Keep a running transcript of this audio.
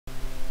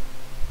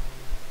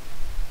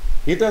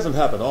It doesn't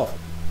happen often.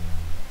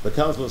 The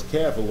council is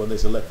careful when they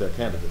select their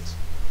candidates.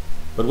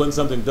 But when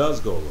something does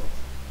go wrong,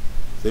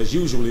 there's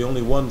usually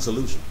only one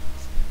solution.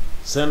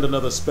 Send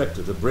another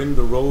Spectre to bring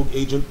the rogue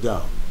agent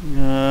down.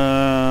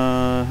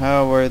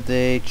 How are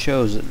they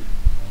chosen?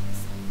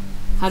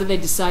 How do they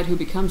decide who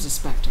becomes a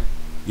Spectre?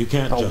 You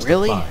can't just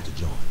really? apply to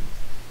join.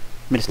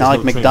 I mean, it's There's not like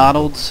no training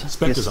McDonald's.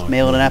 program. You Spectres just aren't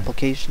mail in an born.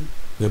 application.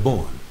 They're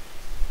born.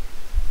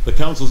 The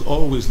council's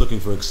always looking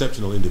for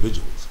exceptional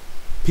individuals.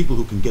 People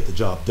who can get the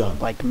job done.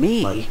 Like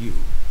me. Like you.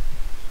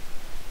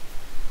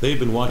 They've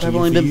been watching I've you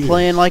only for been years.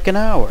 playing like an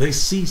hour. They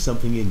see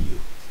something in you.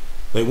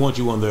 They want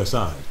you on their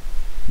side.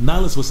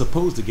 Nihilus was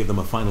supposed to give them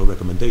a final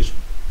recommendation.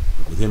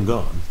 But with him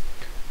gone,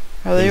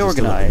 How are they things are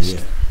still up in the organized?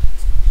 air.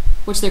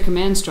 What's their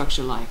command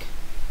structure like?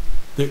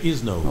 There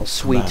is no Oh,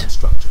 sweet. command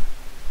structure.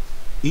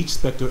 Each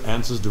Spectre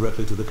answers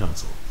directly to the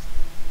council.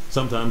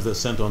 Sometimes they're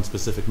sent on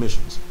specific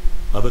missions.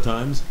 Other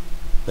times,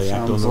 they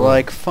act on Sounds their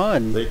like own.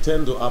 fun. They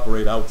tend to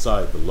operate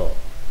outside the law,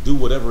 do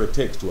whatever it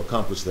takes to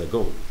accomplish their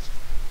goals.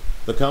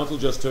 The council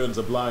just turns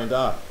a blind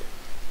eye.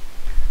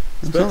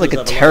 It sounds like Spectres a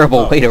have lot of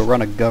terrible way to powers.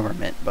 run a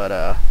government,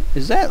 but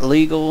is that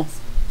legal?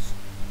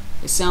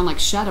 They sound like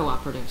shadow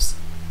operatives.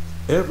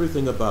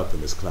 Everything about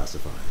them is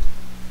classified.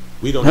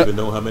 We don't even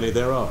know how many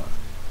there are.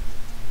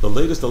 The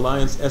latest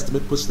Alliance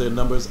estimate puts their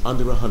numbers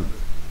under 100.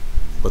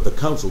 But the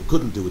council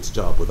couldn't do its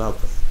job without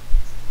them.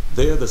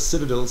 They're the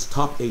Citadel's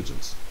top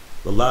agents,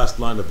 the last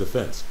line of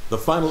defense, the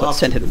final Let's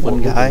option send in before one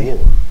open guy.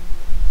 war.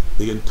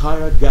 The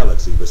entire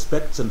galaxy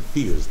respects and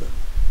fears them.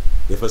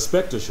 If a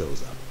Spectre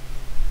shows up,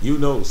 you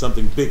know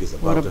something big is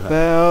What about to happen.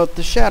 about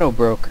the Shadow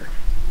Broker?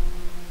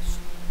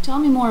 Tell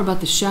me more about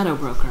the Shadow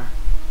Broker.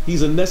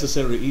 He's a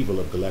necessary evil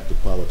of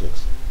galactic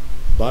politics.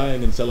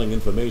 Buying and selling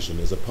information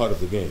is a part of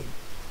the game,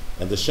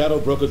 and the Shadow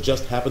Broker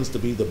just happens to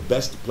be the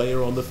best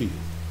player on the field.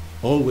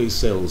 Always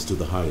sells to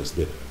the highest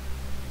bidder.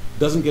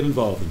 Doesn't get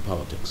involved in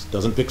politics.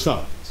 Doesn't pick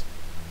sides.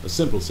 A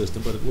simple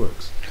system, but it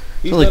works.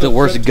 He's It's like not the a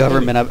worst threat to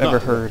government anyone, I've ever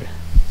not heard. one.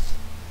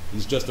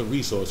 He's just a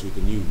resource we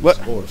can use,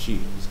 What? or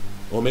shields.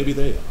 Or maybe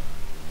they are.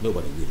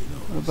 Nobody really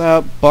What knows.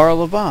 about Bar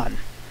Levon?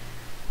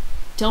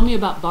 Tell me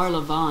about Bar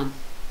Levon.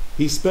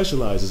 He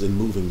specializes in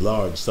moving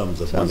large sums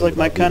of money. Sounds like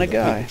my without kinda needing a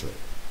guy. paper trail.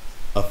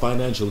 A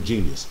financial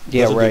genius.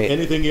 Yeah, Doesn't right. do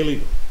anything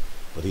illegal,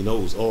 but he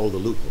knows all the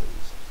loopholes.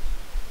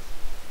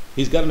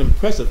 He's got an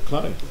impressive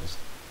client list.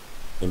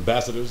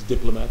 Ambassadors,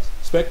 diplomats,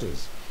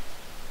 Spectres.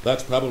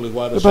 That's probably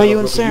why the What about Shadow you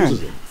and Broker Saren? uses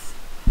him.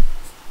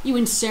 You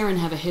and Saren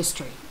have a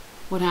history.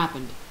 What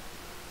happened?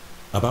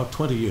 About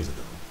 20 years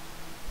ago,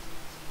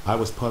 I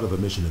was part of a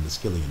mission in the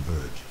Skillian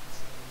Verge.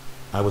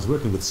 I was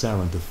working with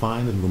Saren to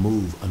find and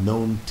remove a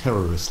known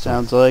terrorist.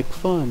 Sounds like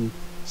fun.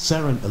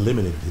 Saren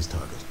eliminated his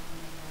target,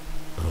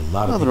 but a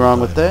lot of Nothing people wrong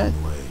died with that.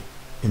 along the way.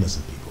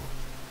 Innocent people,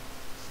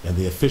 and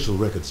the official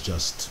records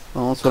just.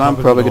 Well, that's what I'm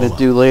covered probably it all going to up.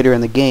 do later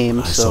in the game,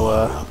 I so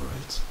saw how he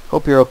operates.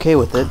 hope you're okay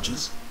with No it.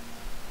 punches,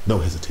 no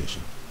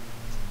hesitation.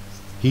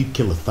 He'd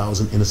kill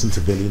 1,000 innocent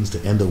civilians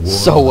to end a war.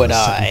 So without would a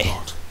second I.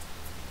 thought.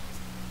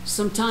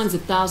 Sometimes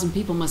 1,000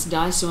 people must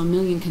die so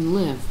 1,000,000 can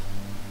live.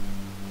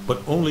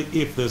 But only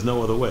if there's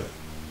no other way.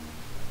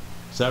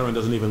 Saren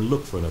doesn't even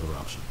look for another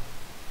option.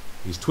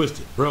 He's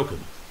twisted, broken.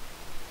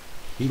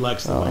 He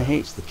likes the Oh, I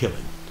violence, the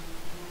killing.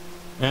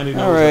 And he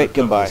knows All how right, to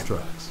cover goodbye. his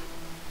tracks.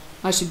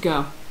 I should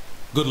go.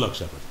 Good luck,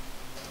 Shepard.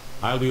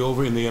 I'll be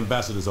over in the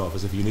ambassador's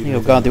office if you need You've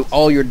anything gone through else.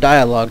 all your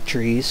dialogue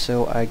trees,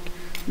 so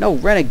no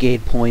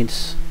Renegade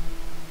points.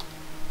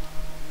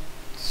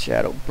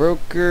 Shadow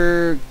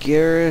Broker,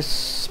 Garrus,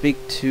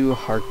 speak to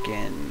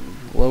Harkin.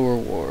 Lower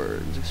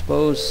wards,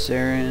 expose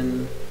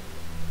Saren.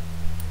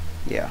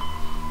 Yeah.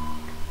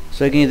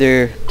 So I can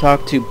either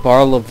talk to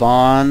Bar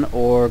Levon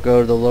or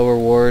go to the lower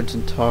wards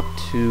and talk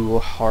to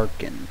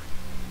Harkin.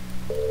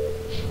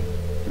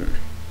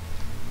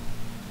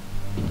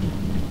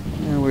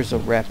 Where's the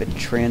rapid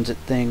transit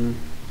thing?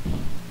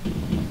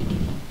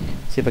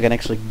 See if I can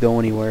actually go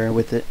anywhere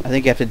with it. I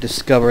think I have to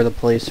discover the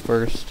place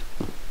first.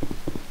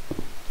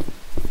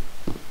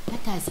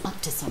 That guy's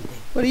up to something.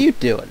 What are you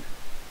doing?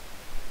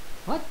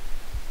 What?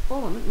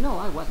 Oh, no,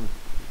 I wasn't.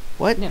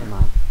 What? Never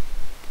mind.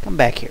 Come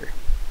back here.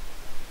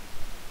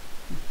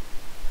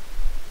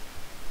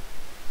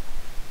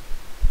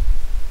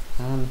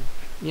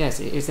 Yes,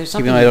 is there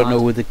something Even though I you don't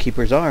know want? who the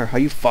keepers are. Are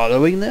you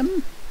following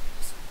them?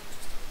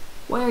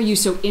 Why are you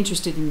so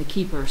interested in the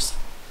Keepers?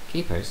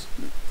 Keepers?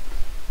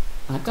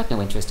 I've got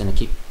no interest in the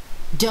keep...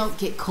 Don't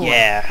get caught.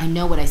 Yeah. I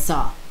know what I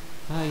saw.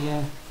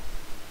 I'm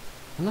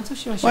not so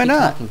sure I should Why be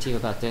not? talking to you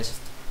about this.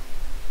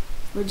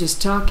 We're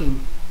just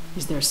talking.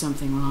 Is there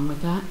something wrong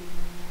with that?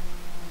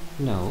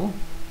 No.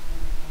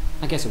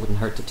 I guess it wouldn't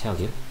hurt to tell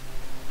you.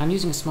 I'm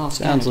using a small Sounds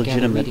scanner to gather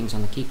legitimate. readings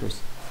on the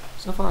Keepers.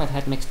 So far I've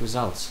had mixed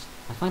results.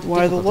 I find it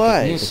Why the difficult to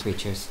get near lies? the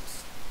creatures.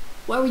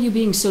 Why were you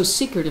being so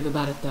secretive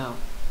about it, though?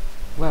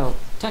 Well,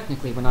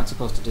 technically we're not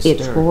supposed to disturb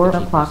It's the 4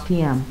 Keepers. o'clock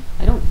p.m.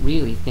 I don't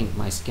really think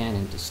my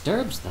scanning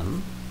disturbs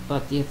them,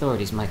 but the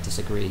authorities might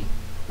disagree.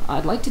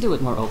 I'd like to do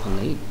it more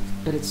openly,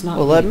 but it's not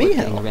Well, really let me worth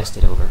getting help.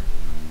 arrested over.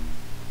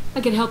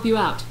 I can help you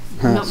out.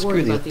 I'm not Screw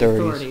worried the about the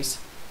authorities. authorities.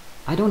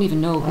 I don't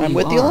even know who I'm you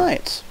with are. the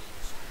Alliance.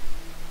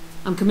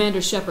 I'm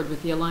Commander Shepard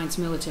with the Alliance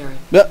military.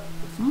 Yep.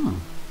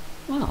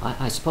 Well,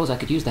 I suppose I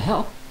could use the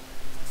help.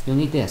 You'll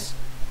need this.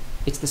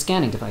 It's the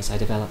scanning device I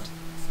developed.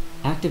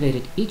 Activate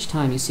it each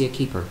time you see a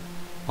keeper.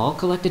 All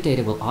collected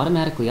data will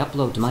automatically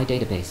upload to my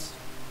database.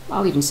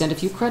 I'll even send a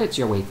few credits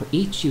your way for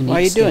each unique Why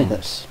are you scan. doing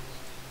this?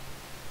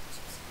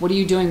 What are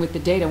you doing with the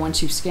data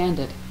once you've scanned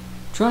it?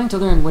 Trying to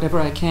learn whatever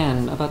I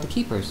can about the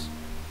keepers.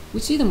 We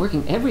see them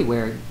working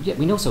everywhere, yet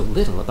we know so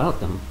little about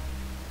them.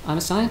 I'm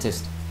a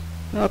scientist.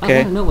 I Okay.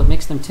 want to know what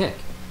makes them tick.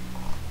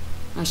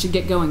 I should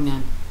get going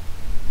then.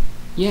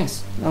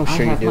 Yes, Oh, I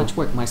sure you have do. much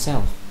work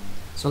myself.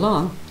 So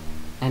long,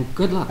 and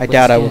good luck I with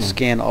doubt I will scanning.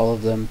 scan all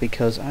of them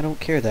because I don't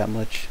care that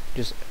much.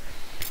 Just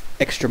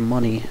extra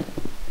money.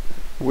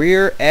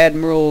 Rear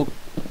Admiral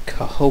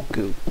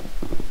Kahoku.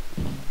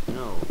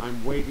 No,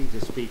 I'm waiting to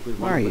speak with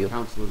Where one are of the you?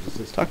 councilor's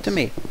assistants. Talk to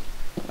me.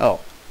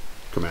 Oh,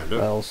 Commander.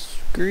 well,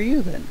 screw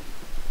you then.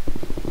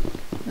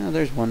 Oh,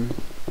 there's one.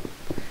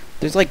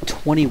 There's like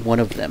 21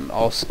 of them,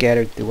 all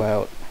scattered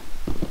throughout.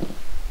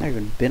 I've not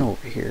even been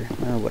over here.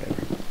 Oh,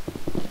 whatever.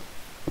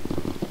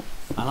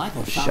 I like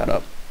her. Shut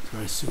up.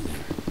 Very soothing.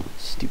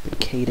 Stupid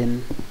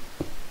Caden.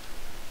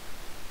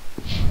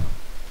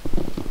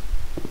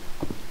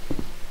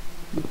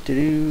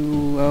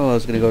 Oh, I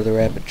was gonna go to the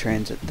rapid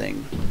transit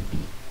thing.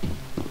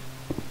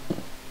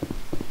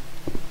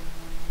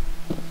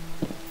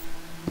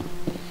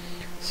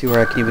 See where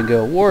I can even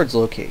go. Ward's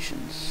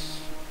locations.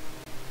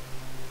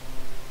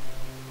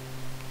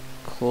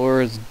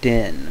 Chlora's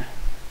Den.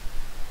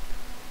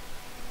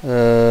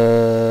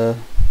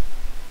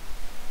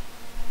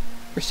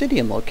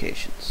 Presidium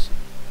locations.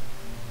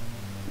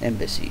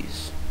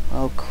 Embassies.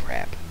 Oh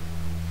crap.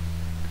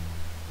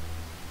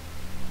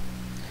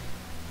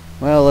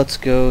 Well, let's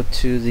go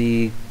to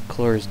the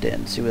Chlora's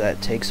Den, see where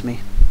that takes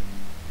me.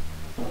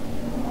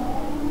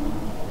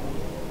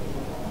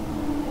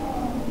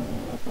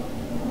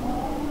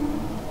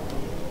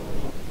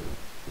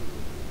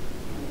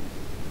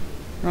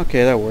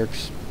 Okay, that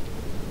works.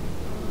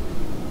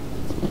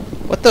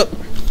 What the?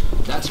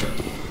 That's her.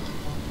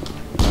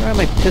 Why do I have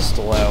my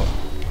pistol out?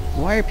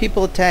 Why are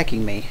people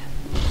attacking me?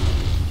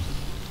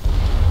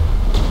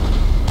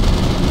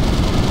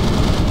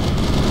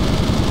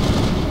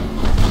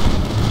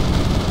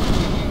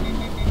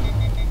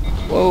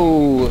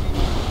 Whoa!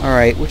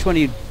 Alright, which one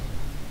of you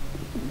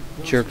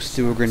jerks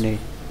threw a grenade?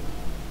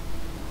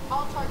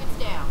 All targets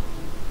down.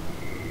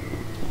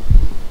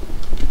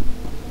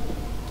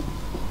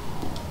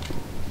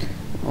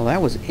 Well,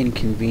 that was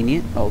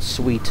inconvenient. Oh,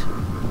 sweet.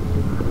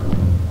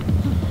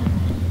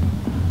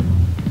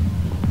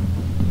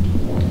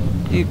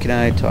 Who can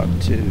I talk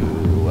to?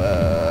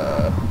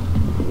 Well,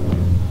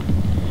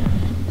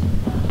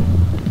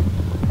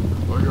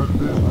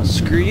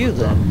 screw you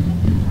then.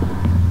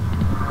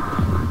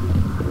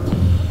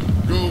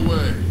 Go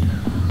away.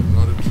 I'm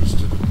not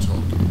interested in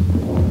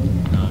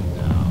talking. Not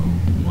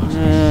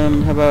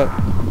now. How about...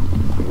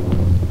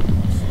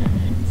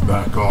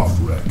 Back off,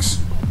 Rex.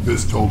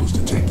 Fist told us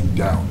to take you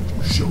down if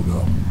you showed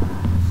up.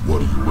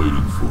 What are you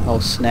waiting for? Oh,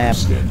 snap. I'm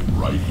standing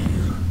right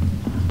here.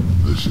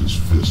 This is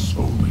Fist's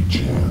only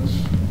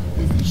chance.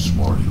 If he's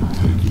smart, he'll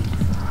take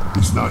it.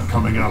 He's not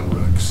coming out,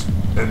 Rex.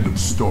 End of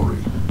story.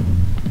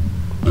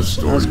 The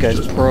story This guy's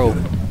just pro.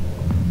 beginning.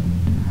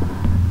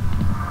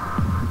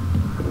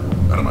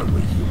 Out of my way,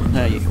 human.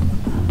 No, you...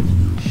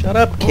 Shut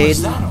up, What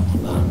is that Caden. all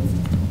about?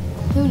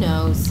 Who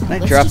knows? Can I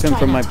Let's drop just him try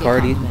from not my to get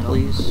party, caught in the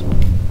middle. please?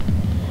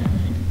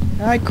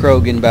 Hi,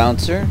 Krogan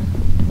Bouncer.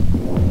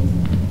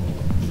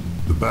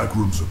 The back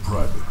rooms are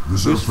private,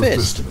 reserved Who's for Fist?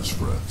 Fist and his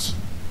friends.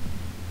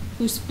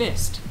 Who's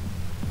Fist?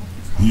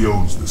 He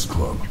owns this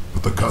club,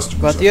 but the customers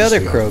About have the to other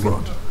stay out Krogan?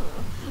 front.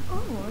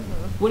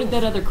 What did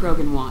that other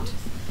Krogan want?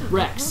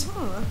 Rex.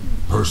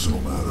 Personal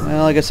matter.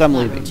 Well, I guess I'm Not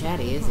leaving. very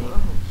chatty, is he?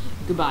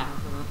 Goodbye.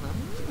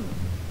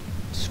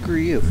 Screw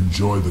you.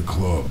 Enjoy the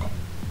club.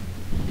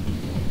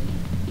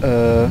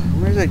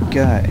 Where's that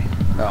guy?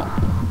 Oh.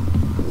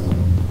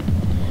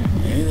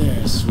 Hey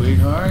there,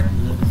 sweetheart.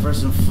 Looking for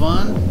some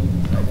fun?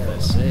 I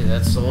gotta say,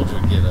 that soldier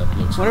get-up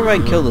looks Wonder if I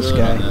can kill this good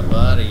guy. on that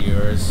body of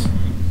yours.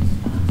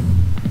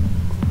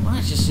 Why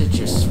don't you sit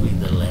your sweet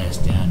little ass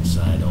down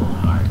beside old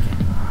Harkin?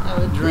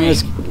 Have a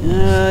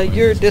drink.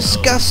 You're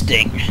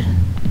disgusting.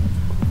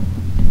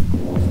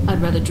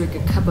 I'd rather drink a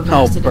cup of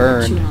Oh, acid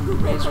burn. and chew on the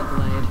razor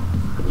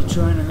blade. You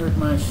trying to hurt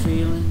my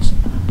feelings?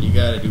 You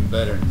gotta do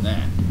better than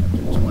that.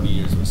 After 20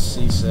 years with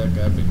CSEC,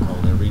 I've been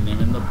called every name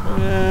in the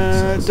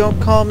book. Don't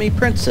call me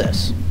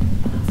princess.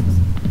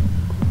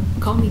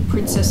 Call me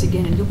princess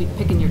again and you'll be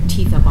picking your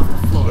teeth up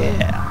off the floor.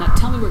 Yeah. Now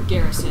tell me where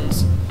Garrus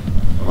is.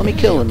 Let me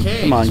kill him.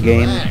 Okay, Come on, just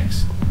game.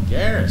 relax.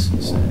 Garrus,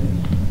 you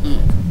say?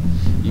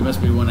 You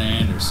must be one of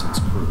Anderson's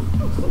crew.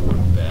 Poor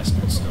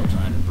bastard still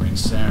trying to bring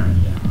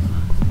Saren down,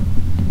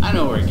 huh? I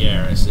know where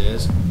Garrus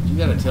is. You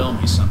gotta tell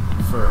me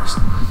something first.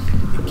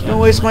 Don't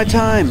waste my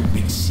time.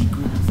 Big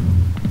secret.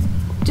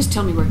 Just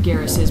tell me where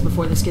Garrus is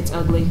before this gets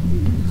ugly.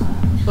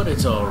 But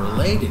it's all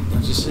related,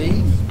 don't you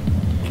see?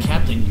 The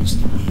captain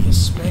used to be his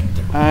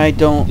specter. I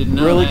don't Didn't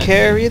know really that.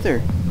 care either.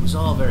 It was was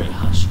all very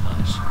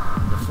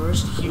hush-hush. The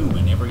first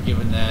human ever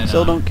given that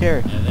Still honor, don't care.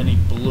 and then he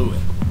blew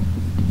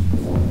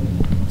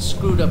it.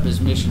 Screwed up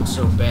his mission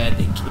so bad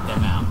they kicked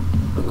him out.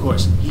 Of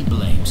course, he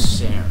blames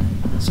Saren.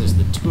 Says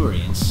the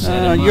Turians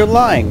set him You're up.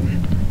 lying.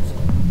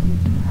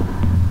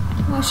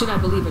 Why should I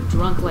believe a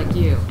drunk like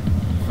you?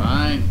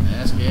 Fine,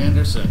 ask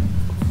Anderson.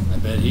 I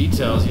bet he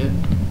tells you.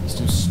 He's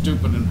too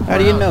stupid and proud How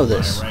do you know to lie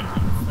this? right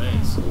in your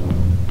face.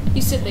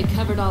 You said they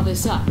covered all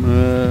this up.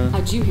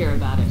 How'd you hear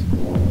about it?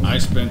 I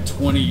spent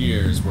 20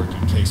 years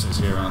working cases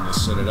here on the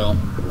Citadel.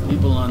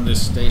 People on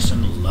this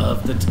station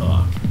love to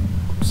talk.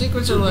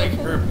 Secrets are like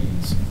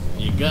herpes.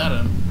 If you got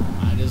them,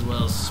 might as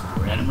well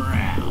spread them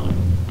around.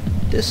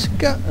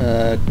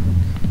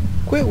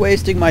 Quit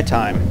wasting my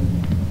time.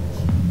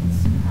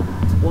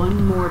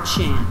 One more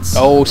chance.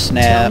 Oh,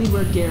 snap. Tell me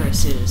where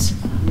Garrus is.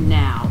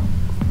 Now.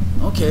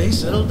 Okay,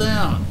 settle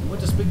down. I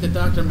went to speak to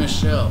Dr.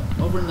 Michelle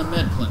over in the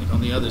med clinic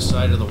on the other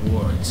side of the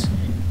wards.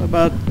 What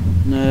about,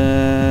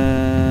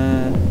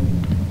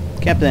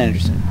 Captain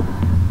Anderson?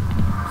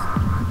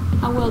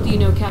 How well do you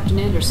know Captain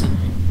Anderson?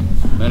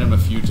 Met him a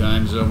few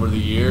times over the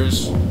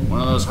years.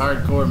 One of those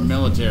hardcore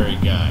military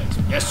guys.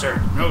 Yes,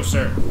 sir. No,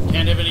 sir.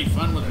 Can't have any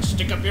fun with a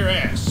stick up your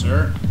ass,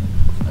 sir.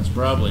 That's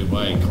probably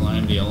why he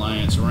climbed the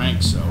Alliance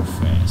ranks so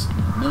fast.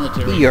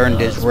 Military He earned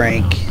his gods,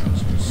 rank.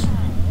 outposts.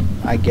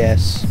 I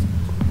guess.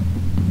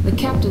 The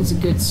captain's a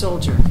good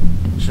soldier.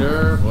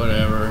 Sure,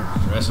 whatever.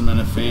 Dress him in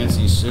a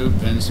fancy suit,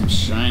 pin some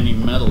shiny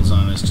medals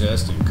on his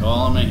chest, and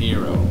call him a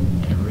hero.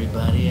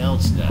 Everybody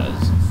else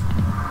does.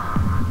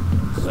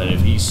 But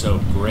if he's so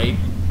great,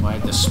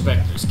 why'd the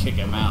Spectres kick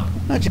him out?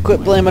 Why don't you quit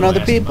Why blaming don't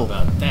you other ask him people?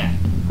 about that?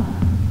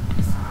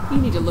 You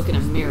need to look in a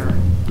mirror.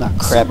 Not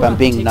crap, Sober I'm up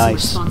being and take some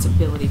nice.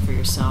 responsibility for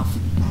yourself.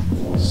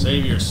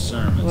 Save your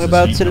sermons. What This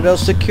about ain't Citadel no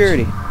sense.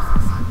 security?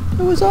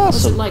 It was What's it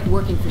awesome. like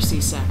working for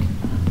CSEC?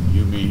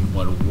 You mean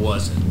what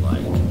was it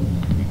like?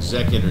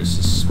 Executors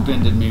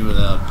suspended me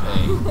without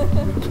pay.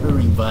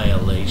 Recurring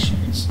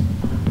violations.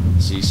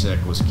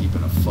 CSEC was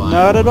keeping a file.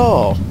 Not at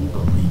all. Can you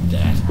believe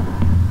that?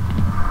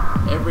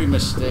 Every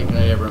mistake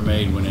I ever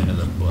made went into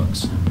the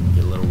books.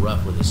 Get a little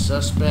rough with a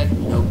suspect,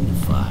 note in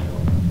the file.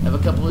 Have a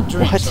couple of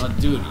drinks What? on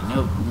duty,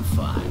 note in the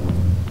file.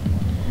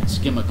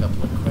 Skim a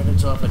couple of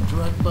credits off a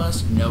drug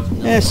bust, note in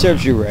the file.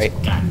 Serves you right.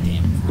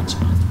 Goddamn witch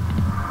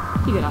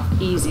hunt. You get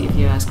off easy if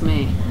you ask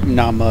me.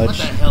 Not What much.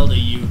 the hell do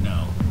you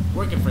know?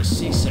 Working for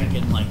CSEC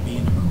isn't like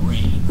being a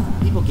Marine.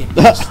 People get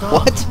pissed off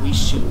What? when we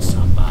shoot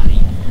somebody.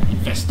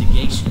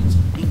 Investigations,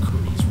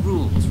 inquiries,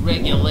 rules,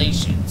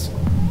 regulations.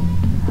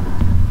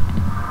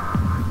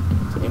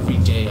 Every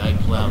day I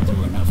plow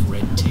through enough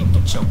red tape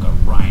to choke a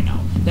rhino.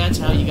 That's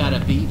how you gotta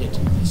be to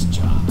do this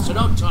job. So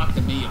don't talk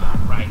to me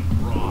about right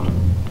and wrong.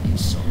 You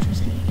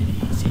soldiers get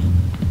it easy.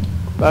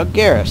 About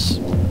Garrus.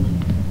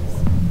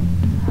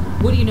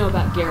 What do you know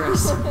about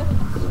Garrus?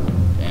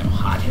 Damn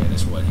hothead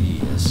is what he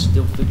is.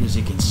 Still figures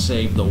he can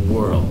save the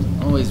world.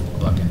 Always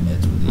bucking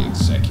heads with the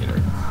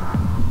Executor.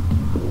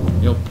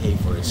 He'll pay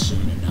for it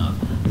soon enough.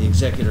 The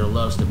Executor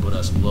loves to put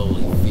us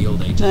lowly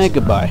field agents in our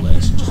goodbye.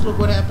 place. Just look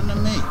what happened to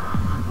me.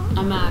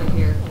 I'm out of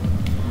here.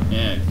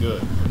 Yeah,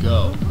 good.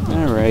 Go.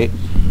 Alright.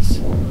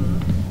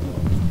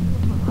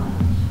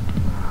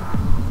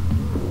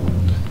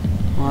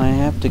 Well, I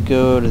have to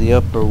go to the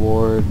upper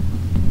ward.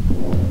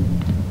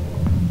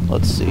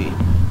 Let's see.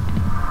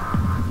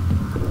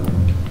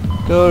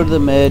 Go to the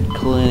med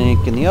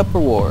clinic in the upper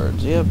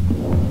wards. Yep.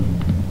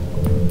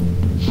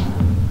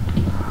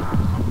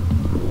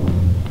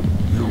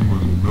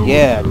 Human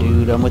Yeah, military.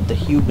 dude, I'm with the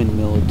human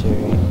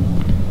military.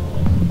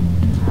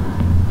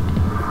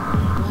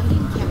 Why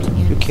didn't Captain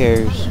Anderson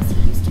cares? tell us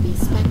he used to be a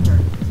Spectre?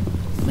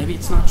 Maybe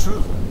it's not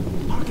true.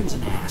 Harkin's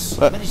an ass.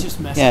 But, Bet he's just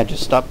messing. yeah,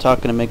 just stop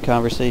talking to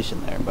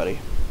mid-conversation there, buddy.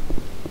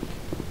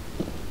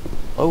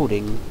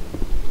 Loading.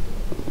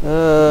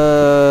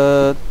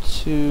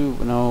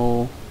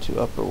 Two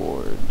upper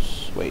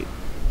wards. Wait.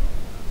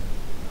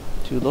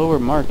 Two lower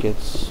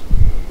markets.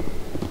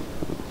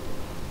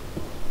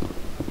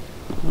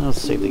 Let's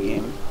save the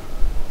game.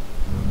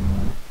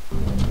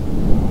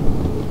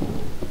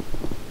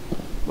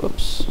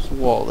 Whoops, there's a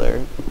wall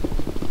there.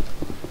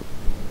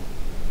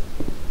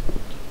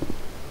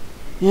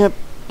 Yep,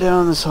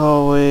 down this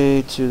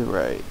hallway to the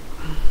right.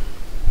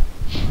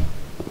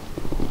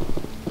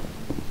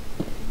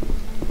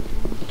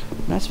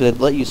 Nice if they'd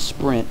let you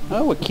sprint.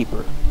 Oh, a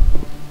keeper.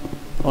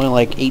 Only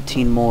like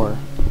 18 more.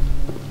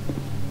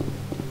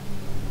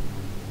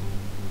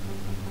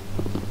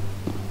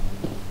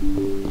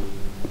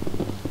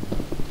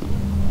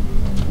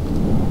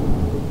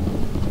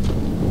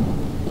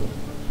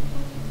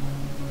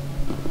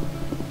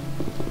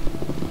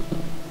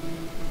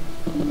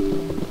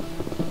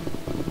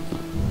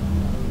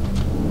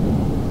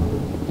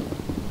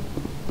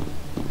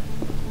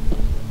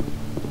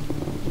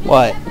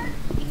 What?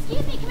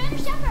 Excuse me, Commander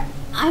Shepard.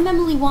 I'm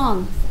Emily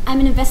Wong. I'm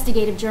an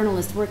investigative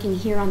journalist working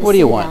here on the What do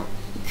you Citadel. want?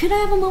 Could I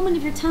have a moment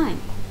of your time?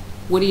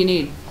 What do you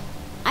need?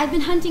 I've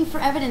been hunting for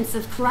evidence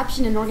of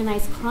corruption and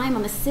organized crime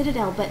on the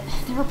Citadel, but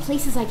there are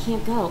places I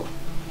can't go.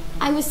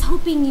 I was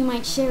hoping you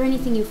might share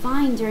anything you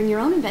find during your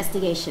own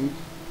investigation.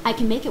 I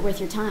can make it worth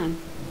your time.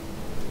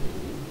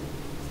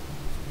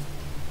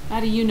 How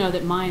do you know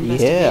that my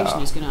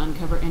investigation is going to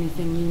uncover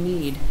anything you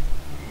need?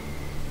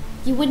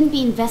 You wouldn't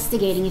be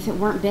investigating if it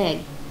weren't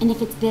big. And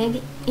if it's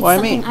big, it's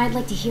something I'd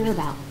like to hear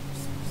about.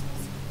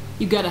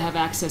 You gotta have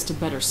access to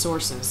better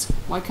sources.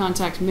 Why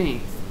contact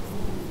me?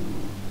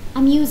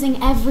 I'm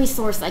using every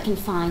source I can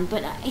find,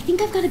 but I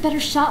think I've got a better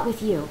shot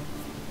with you.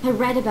 I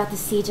read about the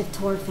siege of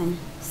Torfin,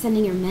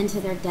 sending your men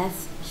to their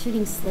deaths,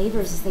 shooting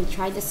slavers as they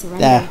tried to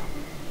surrender. Yeah,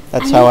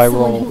 that's how I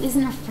roll. Someone who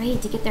isn't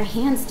afraid to get their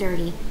hands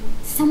dirty.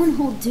 Someone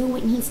who'll do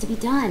what needs to be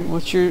done.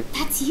 What's your...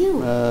 That's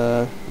you.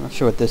 Not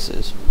sure what this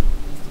is.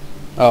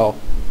 Oh.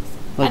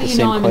 How do you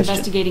know I'm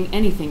investigating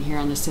anything here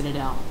on the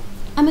Citadel?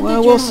 I'm a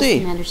good journalist,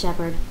 Commander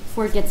Shepard.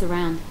 Word gets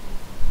around.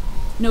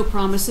 No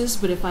promises,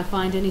 but if I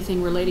find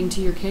anything relating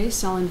to your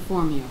case, I'll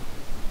inform you.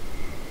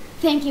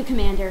 Thank you,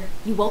 Commander.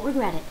 You won't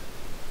regret it.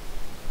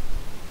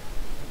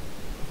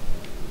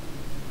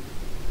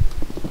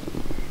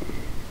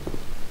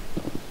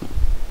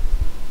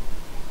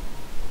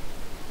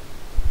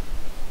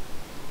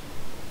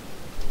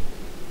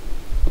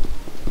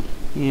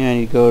 Yeah, I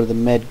need to go to the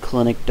med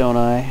clinic, don't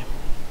I?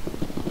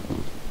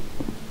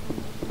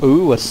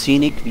 Ooh, a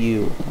scenic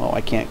view. Oh, I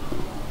can't.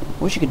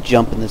 I wish you could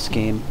jump in this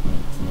game.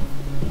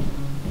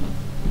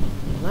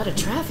 A lot of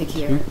traffic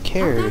here. Who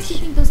cares? How fast do you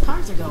think those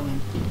cars are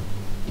going?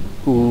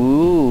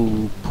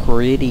 Ooh,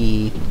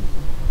 pretty.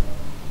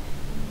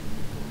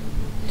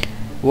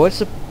 What's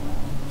if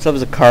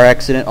there's a car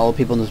accident? All the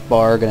people in this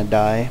bar are gonna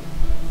die.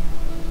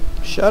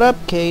 Shut up,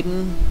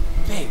 Caden.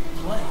 Big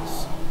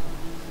place.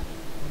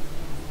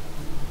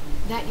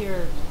 That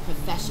your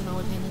professional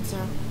opinion,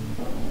 sir?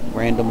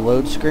 Random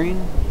load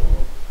screen.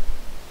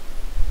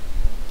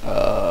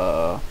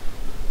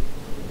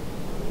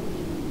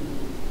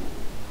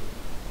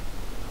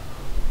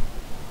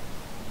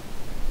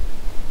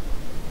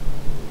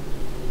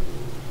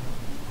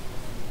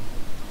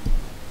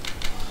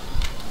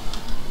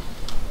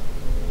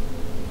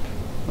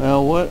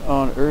 Well, what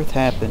on earth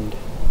happened?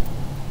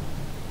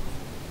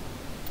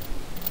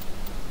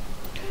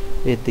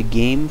 Did the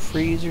game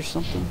freeze or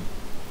something?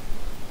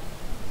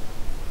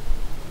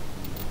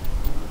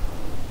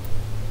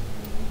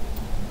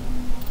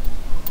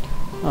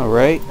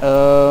 Alright,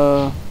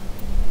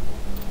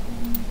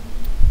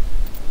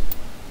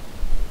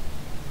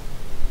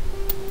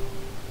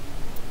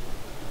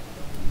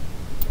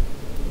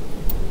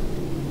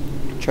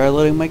 try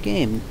loading my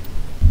game.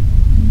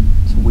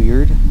 It's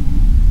weird.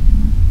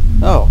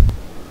 Oh.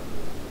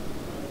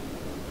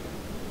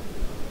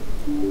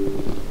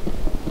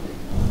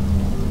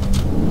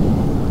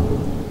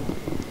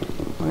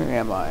 Where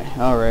am I?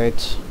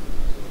 Alright.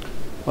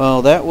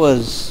 Well, that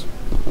was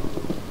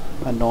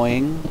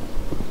annoying.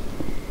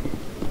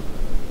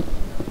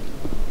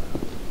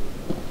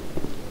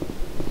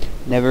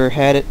 Never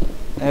had it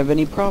have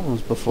any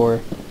problems before.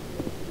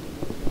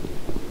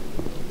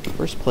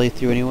 First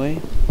playthrough anyway.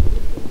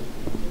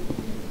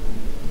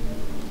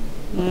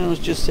 Let's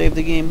just save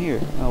the game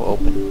here. Oh,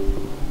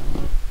 open.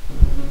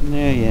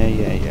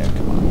 Yeah,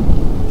 come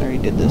on. I already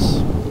did this.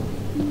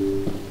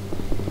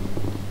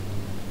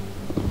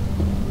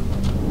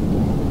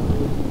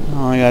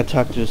 Oh, I gotta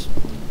talk to just...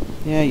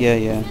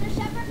 Yeah.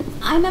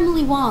 I'm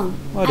Emily Wong.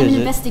 What I'm is an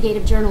it?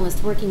 investigative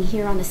journalist working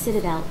here on the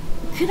Citadel.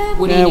 Could I...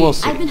 What do you need? We'll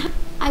see.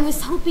 I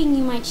was hoping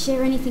you might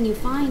share anything you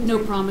find. No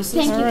promises.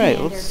 Thank you, Alright,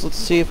 Commander. let's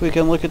see if we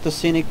can look at the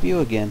scenic view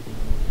again.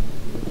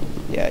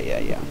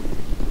 Yeah.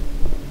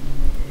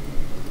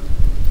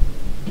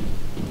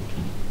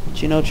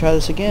 But you know, try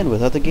this again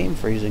without the game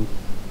freezing.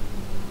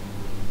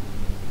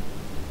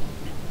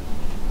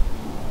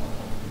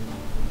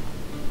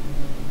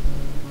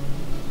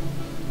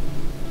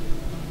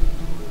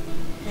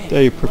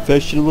 A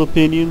professional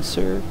opinion,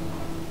 sir?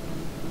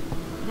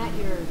 That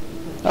your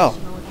Oh.